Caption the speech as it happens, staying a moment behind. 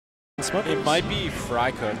It might be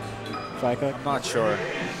Fry Cook. Fry Cook? I'm not sure.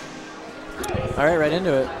 All right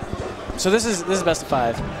into it. So this is best of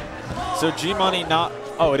 5. So G Money not.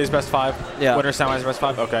 Oh, it is best 5. Yeah. Winner semi best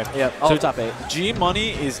 5. Okay. Yep. All so top 8. G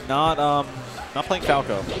Money is not playing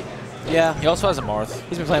Falco. Yeah. He also has a Marth.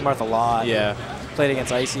 He's been playing Marth a lot. Yeah. Played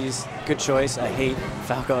against Ices. Good choice. I hate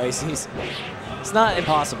Falco Ices. It's not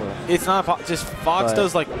impossible. It's not just Fox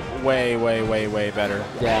does like way better.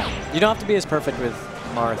 Yeah. You don't have to be as perfect with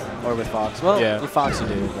Marth or with Fox. Well, yeah. With Fox you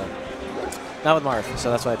do, but not with Marth.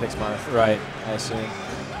 So that's why I picked Marth. Right. I assume.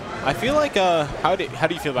 I feel like how do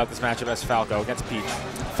you feel about this matchup as Falco against Peach?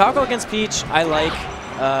 Falco against Peach, I like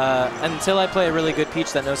until I play a really good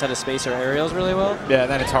Peach that knows how to space her aerials really well. Yeah,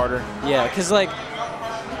 then it's harder. Yeah, because like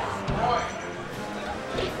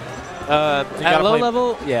at low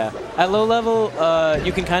level,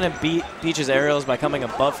 you can kind of beat Peach's aerials by coming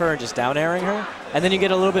above her and just down airing her, and then you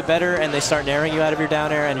get a little bit better and they start nairing you out of your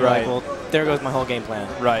down air, and you're like, well, there goes my whole game plan.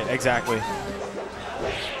 Right, exactly.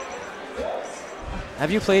 Have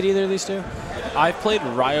you played either of these two? I've played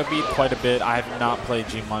Ryobeat quite a bit. I have not played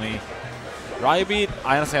G Money. Ryobeat,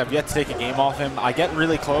 I honestly have yet to take a game off him. I get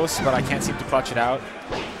really close, but I can't seem to clutch it out.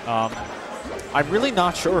 I'm really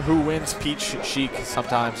not sure who wins Peach Sheik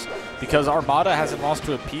sometimes, because Armada hasn't lost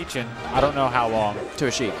to a Peach in I don't know how long. To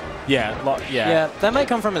a Sheik. Yeah, Yeah, that might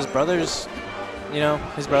come from his brothers. You know,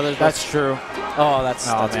 his brothers. That's true. Oh, that's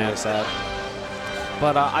really sad.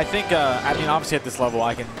 But I think, I mean, obviously at this level,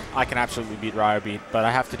 I can absolutely beat Ryobeat, but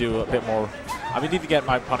I have to do a bit more. I need to get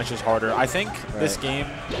my punishes harder. I think this game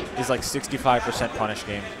is like 65% punish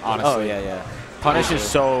game, honestly. Oh, yeah. Punish is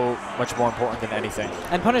so much more important than anything.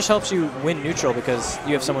 And punish helps you win neutral because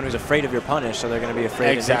you have someone who's afraid of your punish, so they're going to be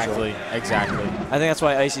afraid of neutral. Exactly. I think that's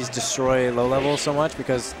why Ices destroy low level so much,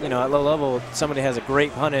 because, you know, at low level, somebody has a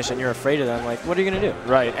great punish and you're afraid of them. Like, what are you going to do?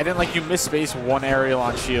 Right. And then, like, you miss space one aerial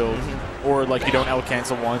on shield, or, like, you don't L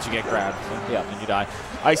cancel once, you get grabbed, and you die.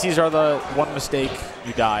 Ices are the one mistake,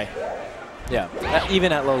 you die. Yeah,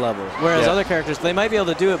 even at low level. Whereas other characters, they might be able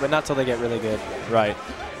to do it, but not till they get really good. Right.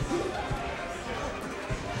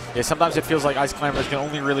 Yeah, sometimes it feels like Ice Climbers can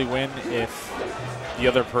only really win if the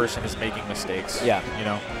other person is making mistakes. Yeah. You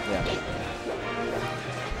know? Yeah.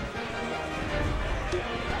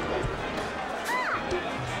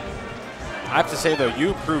 I have to say, though, you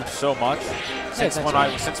improved so much since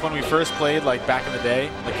when we first played, like, back in the day,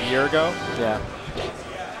 like a year ago. Yeah.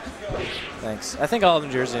 Thanks. I think all of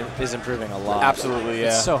New Jersey is improving a lot. Absolutely, yeah.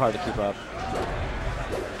 It's so hard to keep up.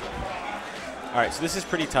 All right, so this is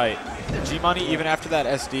pretty tight. G-Money, even after that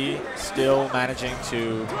SD, still managing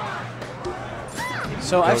to...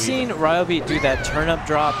 So I've seen Ryobeat do that turn-up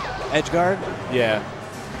drop edge guard. Yeah.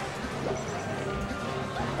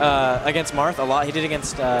 Against Marth a lot. He did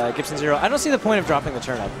against Gibson Zero. I don't see the point of dropping the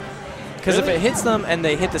turn-up. Because if it hits them and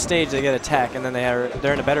they hit the stage, they get attack, and then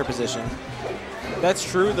they're in a better position. That's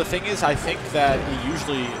true. The thing is, I think that he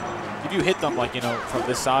usually... If you hit them, like, you know, from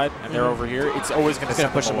this side and they're over here, it's always going to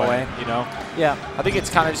push them away, you know? Yeah. I think it's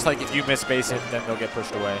kind of just like if you miss base it, then they'll get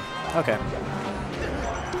pushed away. Okay.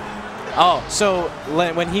 Oh, so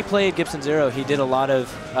when he played Gibson Zero, he did a lot of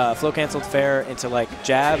flow canceled fair into like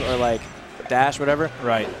jab or like dash, whatever.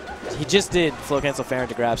 Right. He just did flow cancel fair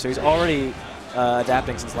into grab, so he's already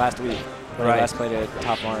adapting since last week when he last played at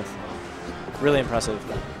Top Marth. Really impressive.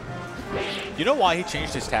 You know why he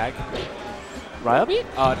changed his tag? Ryobeat?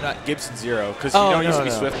 Not Gibson Zero, because he used to be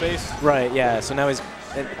Swift-based. Right, yeah. So now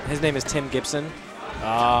his name is Tim Gibson.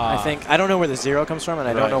 I think. I don't know where the Zero comes from, and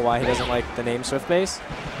I don't know why he doesn't like the name Swift Base.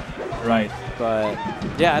 Right. But,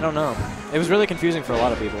 yeah, I don't know. It was really confusing for a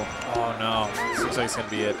lot of people. Oh, no. This looks like it's going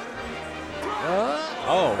to be it.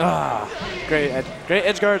 Great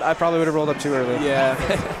edge guard. I probably would have rolled up too early. Yeah.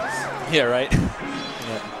 Yeah, right.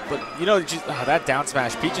 But, you know, just, that down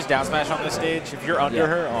smash, Peach's down smash on this stage, if you're under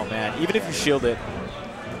her, oh, man, even if you shield it.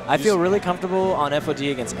 I feel really comfortable on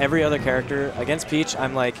FOD against every other character. Against Peach,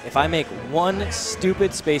 I'm like, if I make one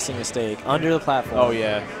stupid spacing mistake under the platform. Oh,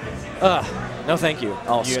 yeah. No, thank you.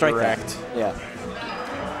 I'll strike that. Yeah.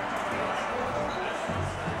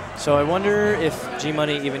 So I wonder if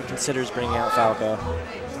G-Money even considers bringing out Falco.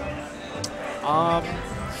 I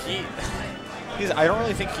don't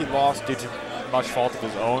really think he lost due to much fault of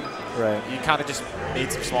his own. Right. He kind of just made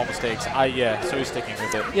some small mistakes. So he's sticking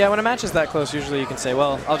with it. Yeah, when a match is that close, usually you can say,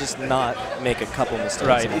 well, I'll just not make a couple mistakes.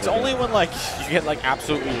 Right. It's only when, like, you get, like,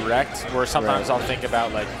 absolutely wrecked where sometimes I'll think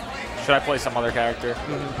about, like, should I play some other character?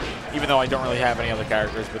 Even though I don't really have any other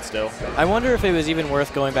characters, but still. I wonder if it was even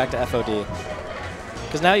worth going back to FOD.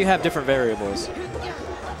 Because now you have different variables.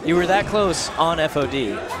 You were that close on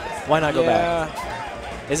FOD. Why not go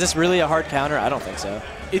back? Is this really a hard counter? I don't think so.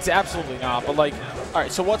 It's absolutely not. But like, all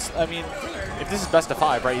right. So what's? I mean, if this is best of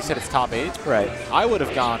 5, right? You said it's top 8. Right. I would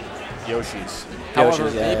have gone Yoshi's.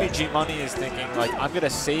 However, maybe G Money is thinking like, I'm gonna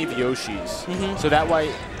save Yoshi's, so that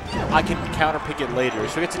way I can counter pick it later.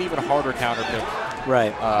 So it's an even harder counter pick.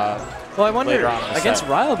 Right. Well, I wonder against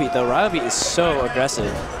Ryobeat though. Ryobeat is so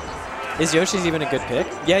aggressive. Is Yoshi's even a good pick?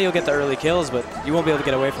 Yeah, you'll get the early kills, but you won't be able to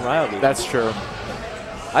get away from Ryobeat. That's true.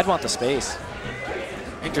 I'd want the space.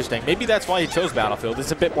 Interesting. Maybe that's why he chose Battlefield.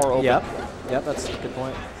 It's a bit more open. Yep. Yep, that's a good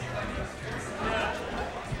point.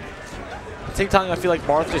 At the same time, I feel like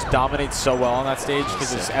Marth just dominates so well on that stage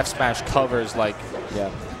because his F smash covers like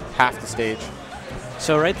half the stage.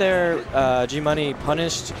 So right there, G Money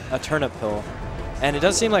punished a turnip pill, and it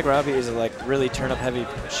does seem like Ryobeat is a like really turnip heavy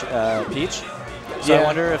Peach. So I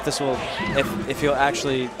wonder if this will, if he'll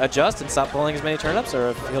actually adjust and stop pulling as many turnips, or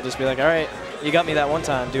if he'll just be like, all right, you got me that one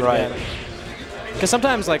time, do it again. Because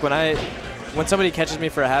sometimes, like when somebody catches me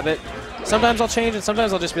for a habit, sometimes I'll change, and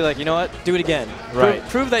sometimes I'll just be like, you know what, do it again. Right.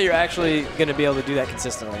 Prove that you're actually going to be able to do that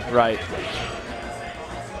consistently. Right.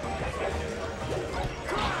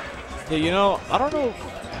 Yeah, you know, I don't know.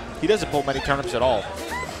 He doesn't pull many turnips at all.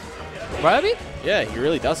 Ryobeat? Yeah, he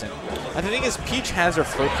really doesn't. And the thing is, Peach has her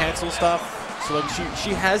float cancel stuff. So like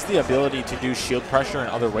she has the ability to do shield pressure in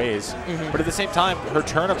other ways, but at the same time, her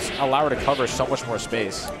turnips allow her to cover so much more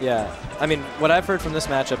space. Yeah, I mean, what I've heard from this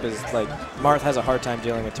matchup is like Marth has a hard time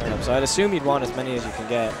dealing with turnips, so I'd assume you'd want as many as you can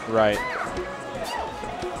get. Right.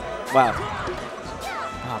 Wow.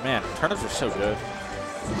 Oh man, turnips are so good.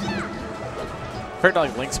 Compared to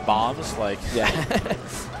like Link's bombs, like yeah.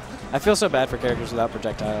 I feel so bad for characters without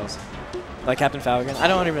projectiles, like Captain Falcon. I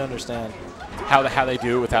don't even understand. How they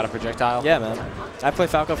do it without a projectile? Yeah, man. I played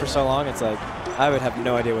Falco for so long, it's like, I would have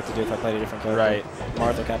no idea what to do if I played a different character. Right.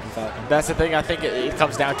 Marth or Captain Falcon. That's the thing. I think it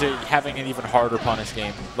comes down to having an even harder punish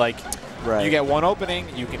game. Like, you get one opening,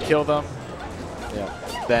 you can kill them.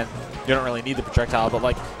 Yeah. Then you don't really need the projectile, but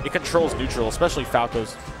like, it controls neutral, especially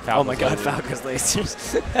Falco's oh my god, Falco's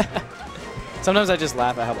lasers. Sometimes I just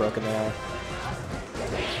laugh at how broken they are.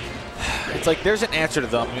 It's like there's an answer to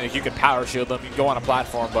them. I mean, you can power shield them, you can go on a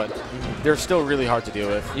platform, but they're still really hard to deal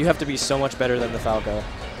with. You have to be so much better than the Falco.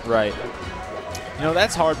 Right. You know,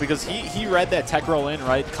 that's hard because he read that tech roll in,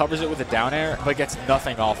 right, covers it with a down air, but gets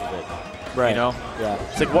nothing off of it. Right. You know? Yeah.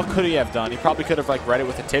 It's like, what could he have done? He probably could have, like, read it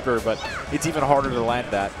with a tipper, but it's even harder to land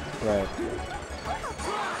that. Right.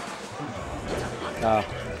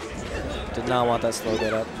 Did not want that slow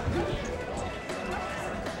get up.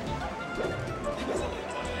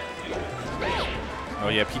 Oh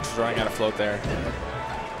yeah, Peach is running out of float there.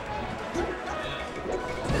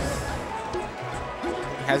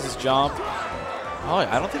 He has his jump. Oh,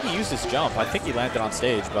 I don't think he used his jump. I think he landed on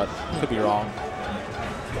stage, but could be wrong.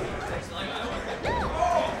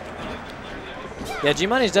 Yeah, G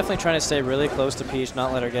Money's definitely trying to stay really close to Peach,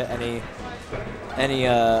 not let her get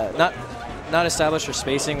not establish her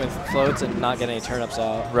spacing with floats and not get any turnips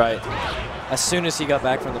out. Right. As soon as he got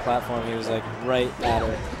back from the platform, he was like right at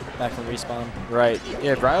her. Back from respawn. Right.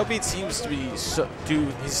 Yeah, Ryobeat seems to be do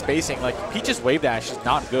his spacing. Like, Peach's wave dash is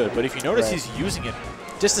not good, but if you notice, he's using it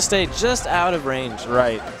just to stay just out of range.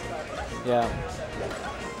 Right. Yeah.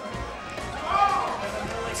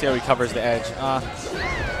 Let's see how he covers the edge.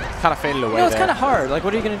 Kind of faded away. No, it's kind of hard. Like,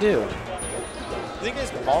 what are you going to do? The thing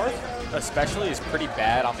is, Marth especially is pretty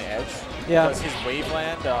bad on the edge. Yeah. Because his wave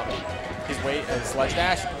land, his sledge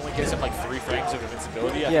dash only gives him like 3 frames of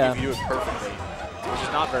invincibility. I think he view it perfectly, which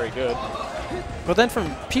is not very good. But then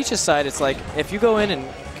from Peach's side, it's like if you go in and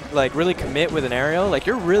like really commit with an aerial, like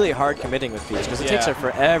you're really hard committing with Peach because it takes her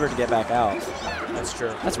forever to get back out. That's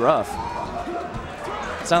true. That's rough.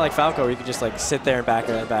 It's not like Falco where you can just like sit there and back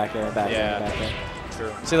there and back there and back there and back there.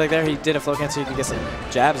 True. See, like there he did a flow cancel, so you can get some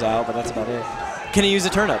jabs out, but that's about it. Can he use a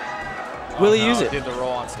turnip? Will he use it? Did the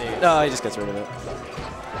roll on stage. No, he just gets rid of it.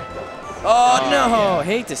 Oh, no! Yeah.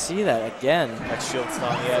 Hate to see that again. That shield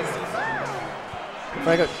stun, yeah.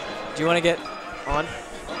 Franco, do you want to get on?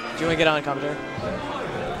 Do you want to get on commentary?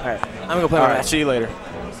 All right, I'm gonna go play my match. See you later.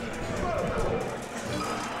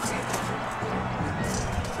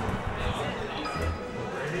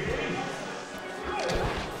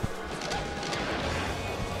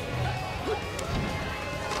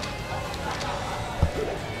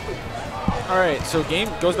 All right, so game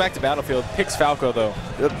goes back to Battlefield. Picks Falco though.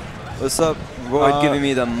 Yep. What's up? Roy giving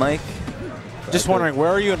me the mic. Just wondering, where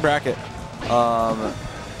are you in bracket?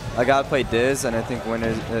 I gotta play Diz, and I think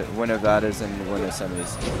winner batters and winner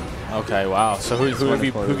semis. Okay, wow. So who have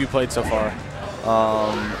you played so far?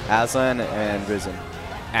 Aslan and Risen.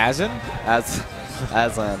 Aslan?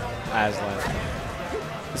 Aslan. Aslan.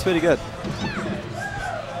 It's pretty good.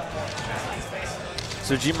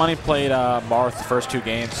 So G Money played Marth the first 2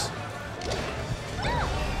 games.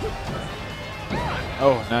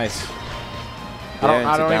 Oh, nice.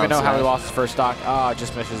 I don't even know how he lost his first stock. Ah,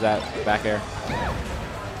 just misses that back air.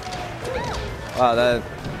 Wow,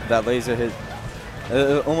 that laser hit.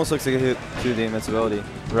 It almost looks like it hit through the invincibility.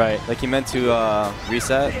 Right. Like he meant to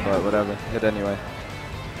reset, but whatever. Hit anyway.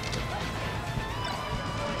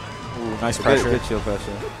 Ooh, nice pressure. Good shield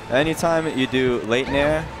pressure. Anytime you do late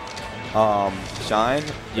nair, shine,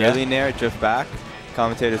 early nair, drift back,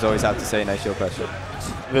 commentators always have to say nice shield pressure.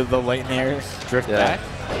 The late nair drift back?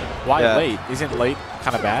 Why late? Isn't late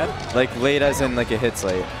kind of bad? Like late as in like it hits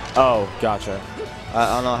late. Oh, gotcha.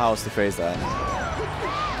 I don't know how else to phrase that.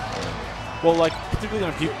 Well, like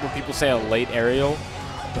particularly when people say a late aerial,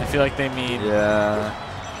 I feel like they mean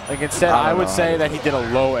like instead I would say that he did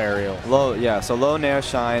a low aerial. Low, yeah. So low nair,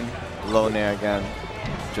 shine, low nair again,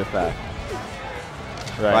 drift back.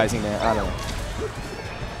 Right. Rising nair. I don't know.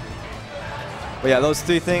 But yeah, those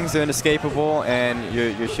 3 things are inescapable, and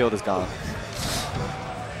your shield is gone.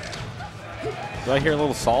 Do I hear a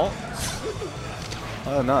little salt?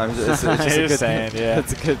 Oh no, it's just a good saying, thing. Yeah.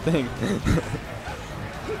 It's a good thing.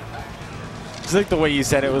 It's like the way you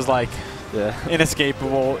said it was like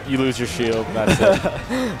inescapable, you lose your shield, that's it.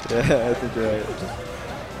 Yeah, I think you're right.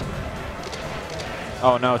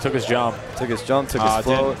 Oh no, took his jump. Took his jump, took his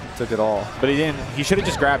float, took it all. But he didn't, he should have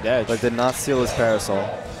just grabbed edge. But did not steal his parasol.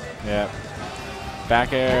 Yeah.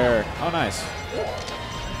 Back air. Oh, nice.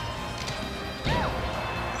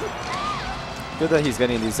 Good that he's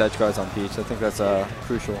getting these edge guards on Peach. I think that's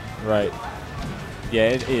crucial. Right. Yeah,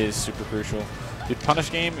 it is super crucial. The punish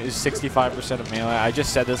game is 65% of melee. I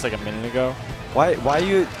just said this like a minute ago. Why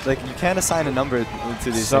you like you can't assign a number to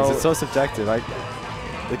these things? It's so subjective. Like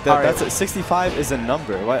that's 65 is a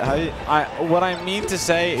number. What I mean to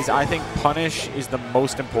say is I think punish is the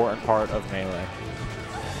most important part of melee.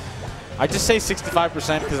 I just say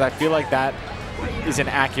 65% because I feel like that is an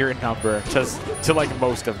accurate number to like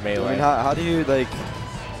most of melee. I mean, how do you like?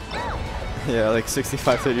 Yeah, like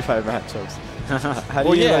 65-35 matchups. How do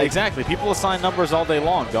well, you, yeah, like, exactly. People assign numbers all day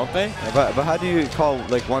long, don't they? Yeah, but how do you call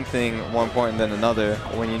like one thing more important than another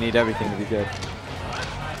when you need everything to be good?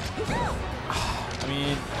 I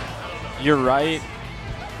mean, you're right,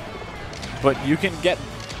 but you can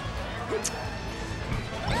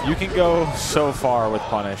go so far with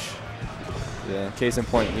punish. Yeah, case in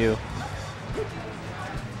point, you.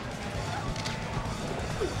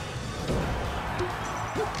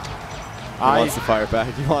 He wants to fire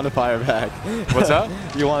back. You want to fire back. What's up?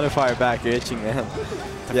 You want to fire back. You're itching, man.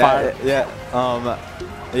 Fire.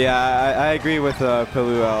 I agree with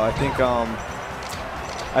Peluo.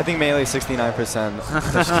 I think melee 69%.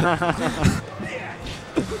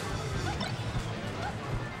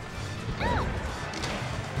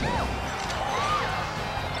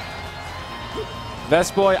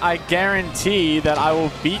 Best boy, I guarantee that I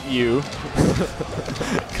will beat you.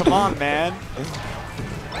 Come on, man.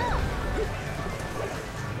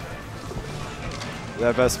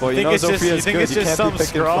 Yeah, best boy. You think it's just some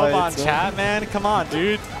scrub on chat, man? Come on,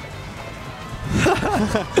 dude.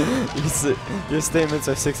 Your statements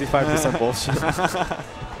are 65% bullshit.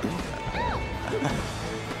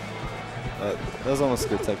 That was almost a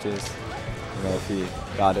good tech chase. You know, if he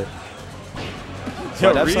got it.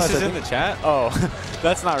 Yo, Reese is in the chat? Oh,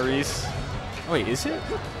 that's not Reese. Wait, is it?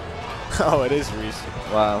 Oh, it is Reese.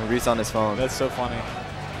 Wow, Reese on his phone. That's so funny.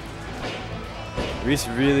 Reese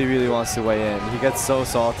really, really wants to weigh in. He gets so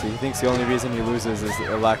salty. He thinks the only reason he loses is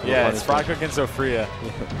a lack of punishment. Yeah, it's Falco and Sofria.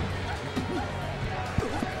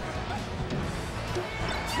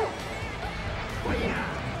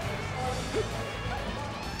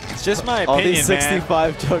 It's just my opinion, all these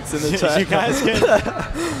 65 jokes in the chat.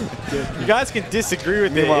 you guys can disagree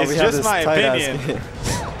with me. It's just my opinion.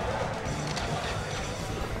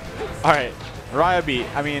 All right, Ryobeat.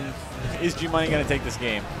 I mean, is G Money gonna take this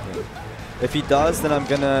game? If he does, then I'm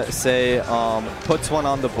gonna say puts one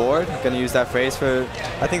on the board. I'm gonna use that phrase for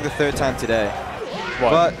I think the 3rd time today.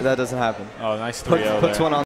 What? But that doesn't happen. Oh, nice 3-0 puts one on